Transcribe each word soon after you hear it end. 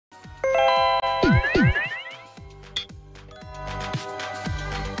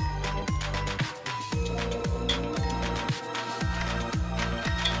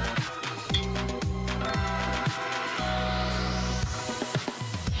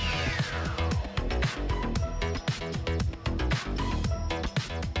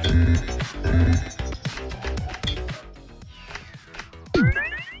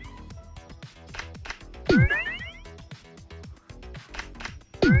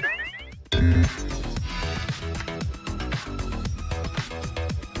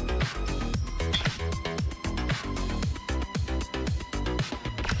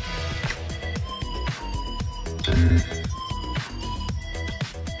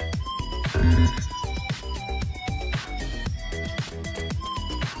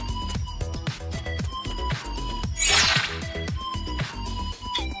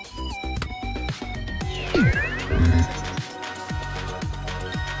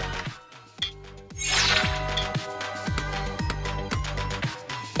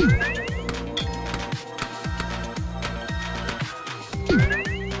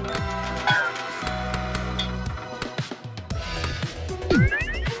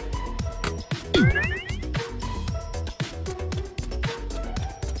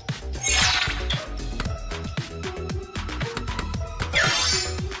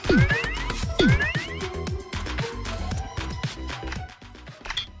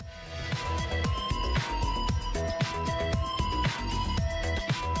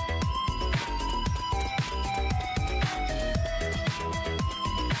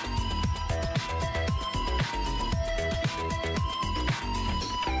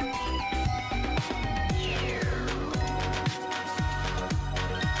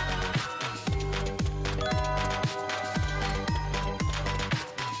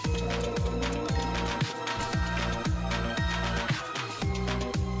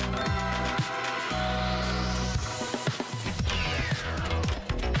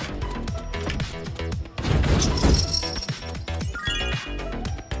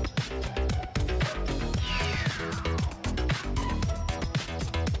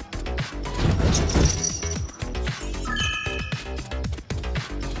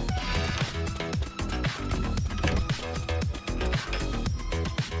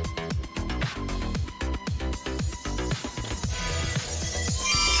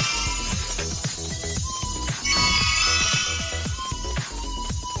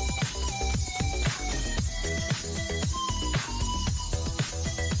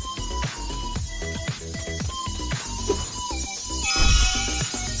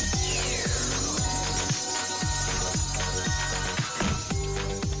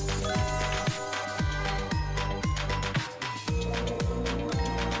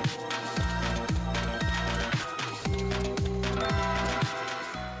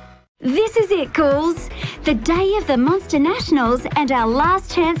This is it, Ghouls. The day of the Monster Nationals and our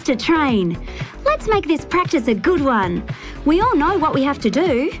last chance to train. Let's make this practice a good one. We all know what we have to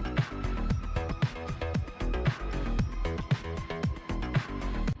do.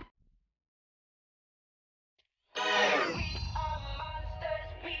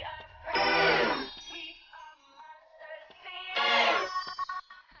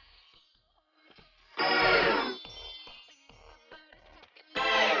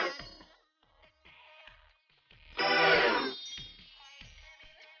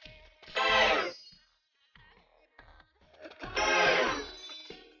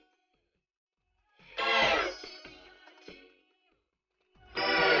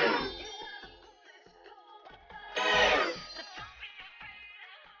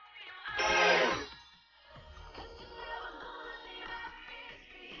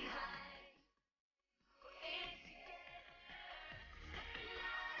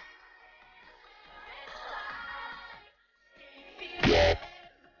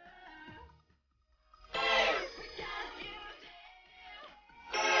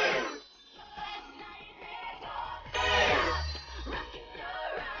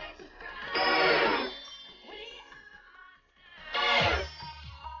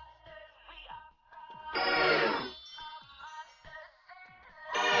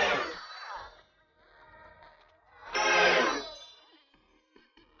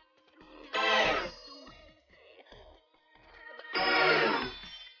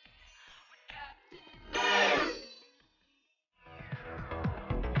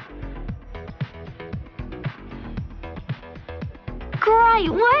 Great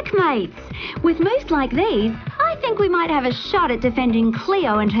work, mates! With moves like these, I think we might have a shot at defending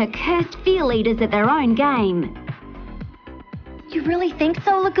Cleo and her cursed fear leaders at their own game. You really think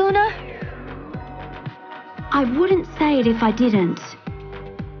so, Laguna? I wouldn't say it if I didn't.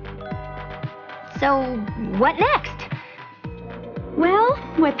 So, what next? Well,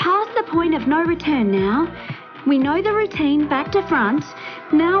 we're past the point of no return now. We know the routine back to front.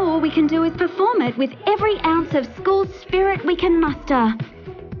 Now all we can do is perform it with every ounce of school spirit we can muster.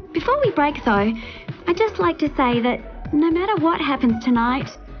 Before we break though, I'd just like to say that no matter what happens tonight,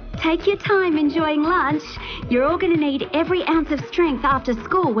 Take your time enjoying lunch. You're all going to need every ounce of strength after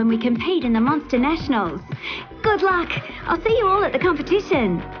school when we compete in the Monster Nationals. Good luck. I'll see you all at the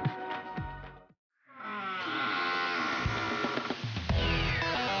competition.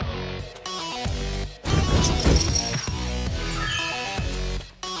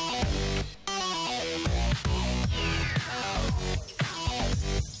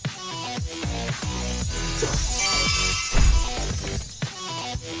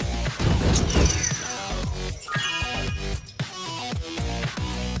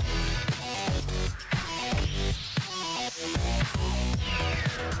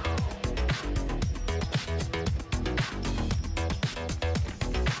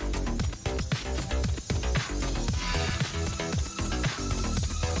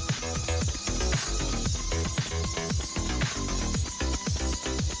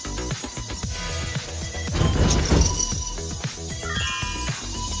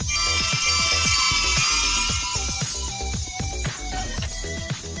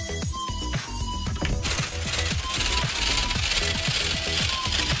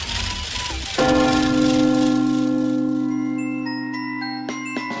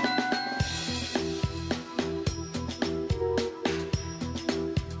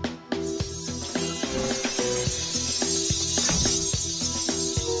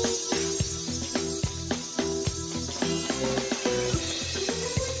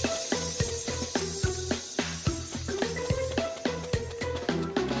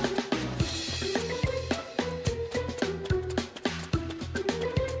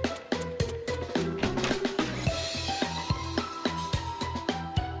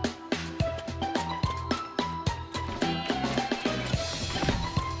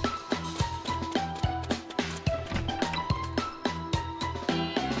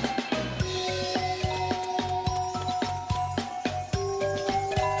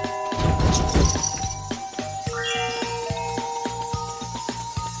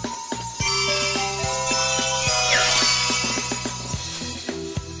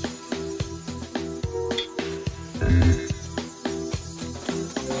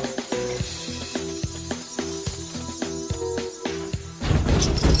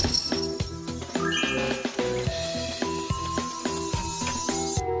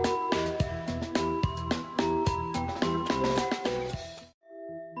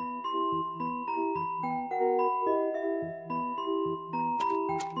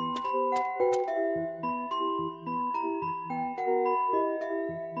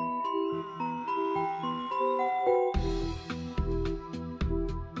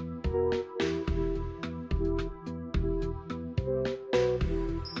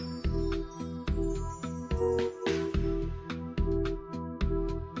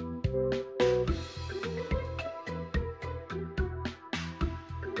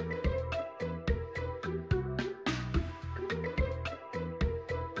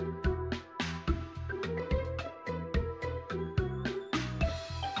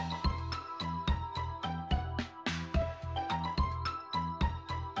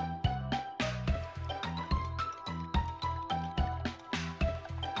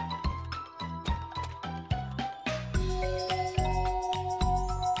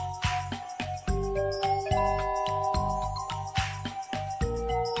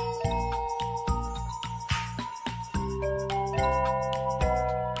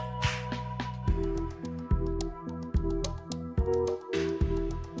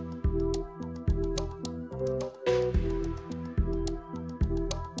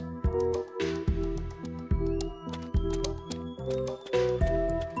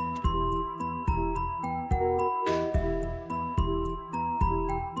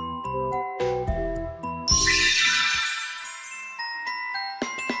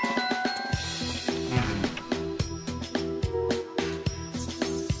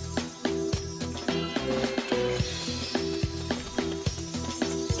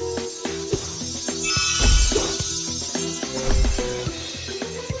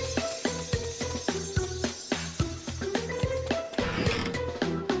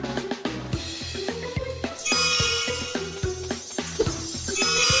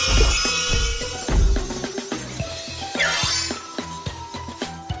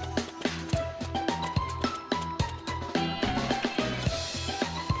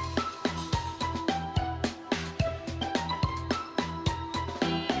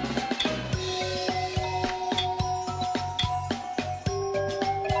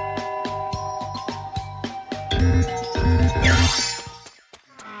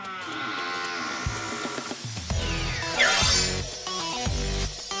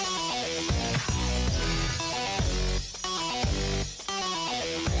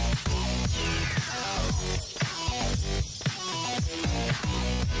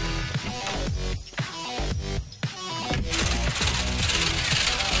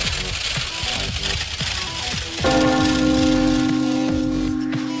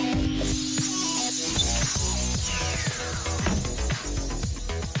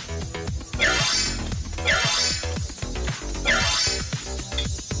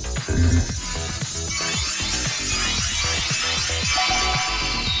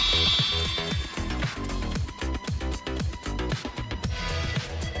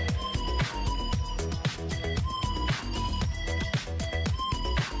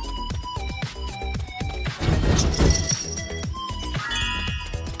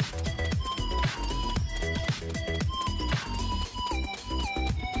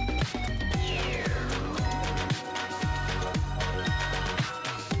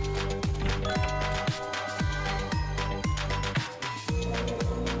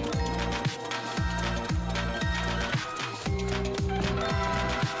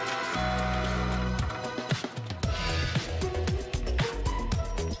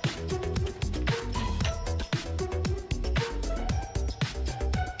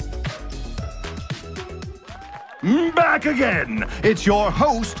 Back again! It's your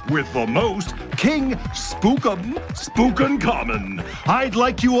host with the most, King Spookuncommon. I'd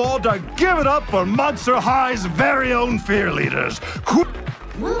like you all to give it up for Monster High's very own fear leaders.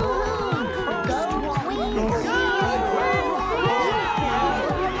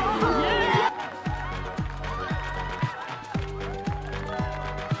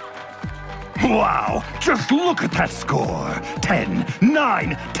 Wow, just look at that score. 10,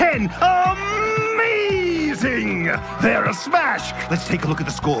 9, 10. Amazing! They're a smash. Let's take a look at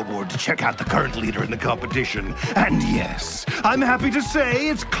the scoreboard to check out the current leader in the competition. And yes, I'm happy to say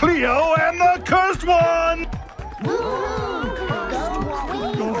it's Cleo and the Cursed One!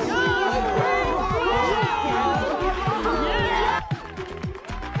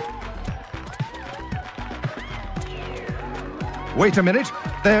 Wait a minute.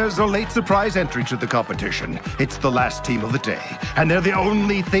 There's a late surprise entry to the competition. It's the last team of the day, and they're the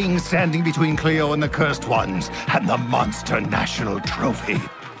only thing standing between Cleo and the Cursed Ones and the Monster National Trophy.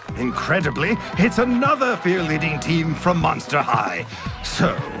 Incredibly, it's another fear-leading team from Monster High.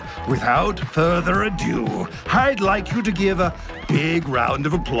 So, without further ado, I'd like you to give a big round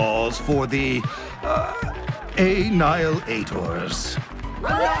of applause for the Annihilators.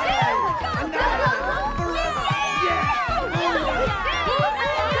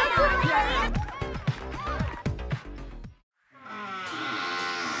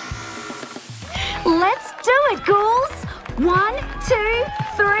 Let's do it, ghouls! 1, 2,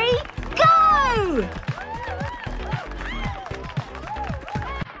 3, go!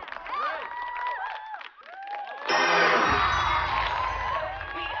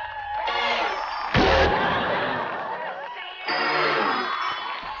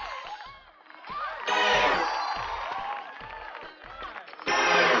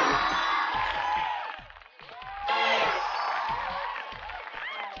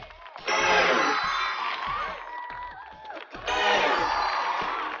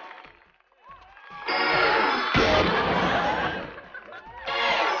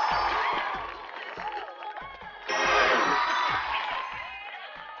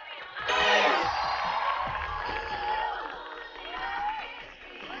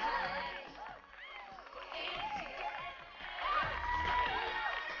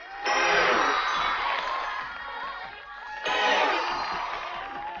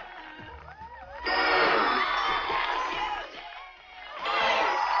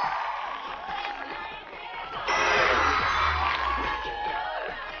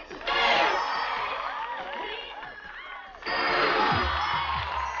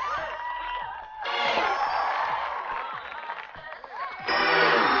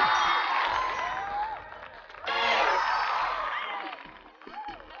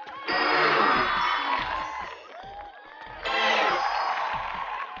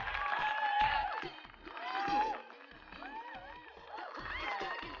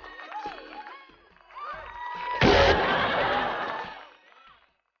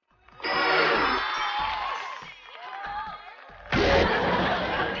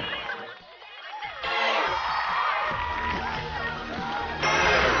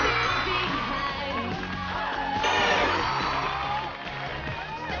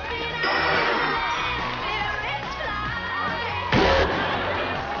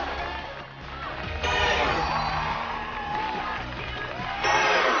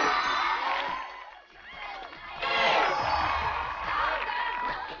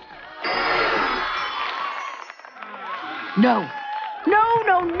 No. No,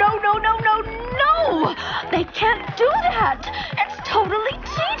 no, no, no, no, no, no! They can't do that! It's totally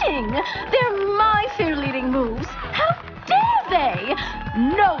cheating! They're my fear-leading moves! How dare they!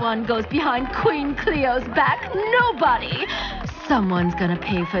 No one goes behind Queen Cleo's back, nobody! Someone's gonna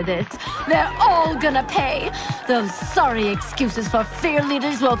pay for this. They're all gonna pay! Those sorry excuses for fear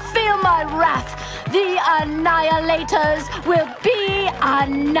leaders will feel my wrath! The Annihilators will be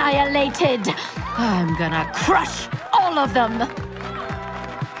annihilated! I'm gonna crush all of them!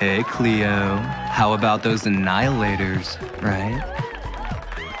 Hey, Cleo. How about those Annihilators, right?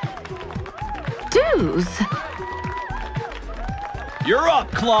 Deuce! You're up,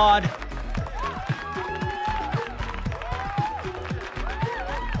 Claude!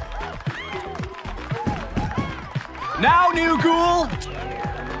 Now, new Ghoul!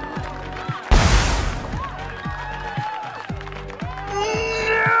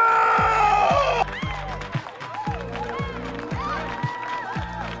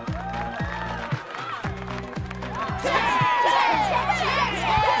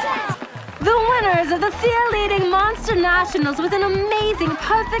 Of the fear-leading Monster Nationals with an amazing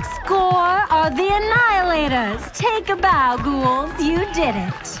perfect score are the Annihilators. Take a bow, ghouls. You did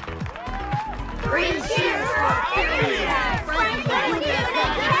it. Three cheers for Period at Frank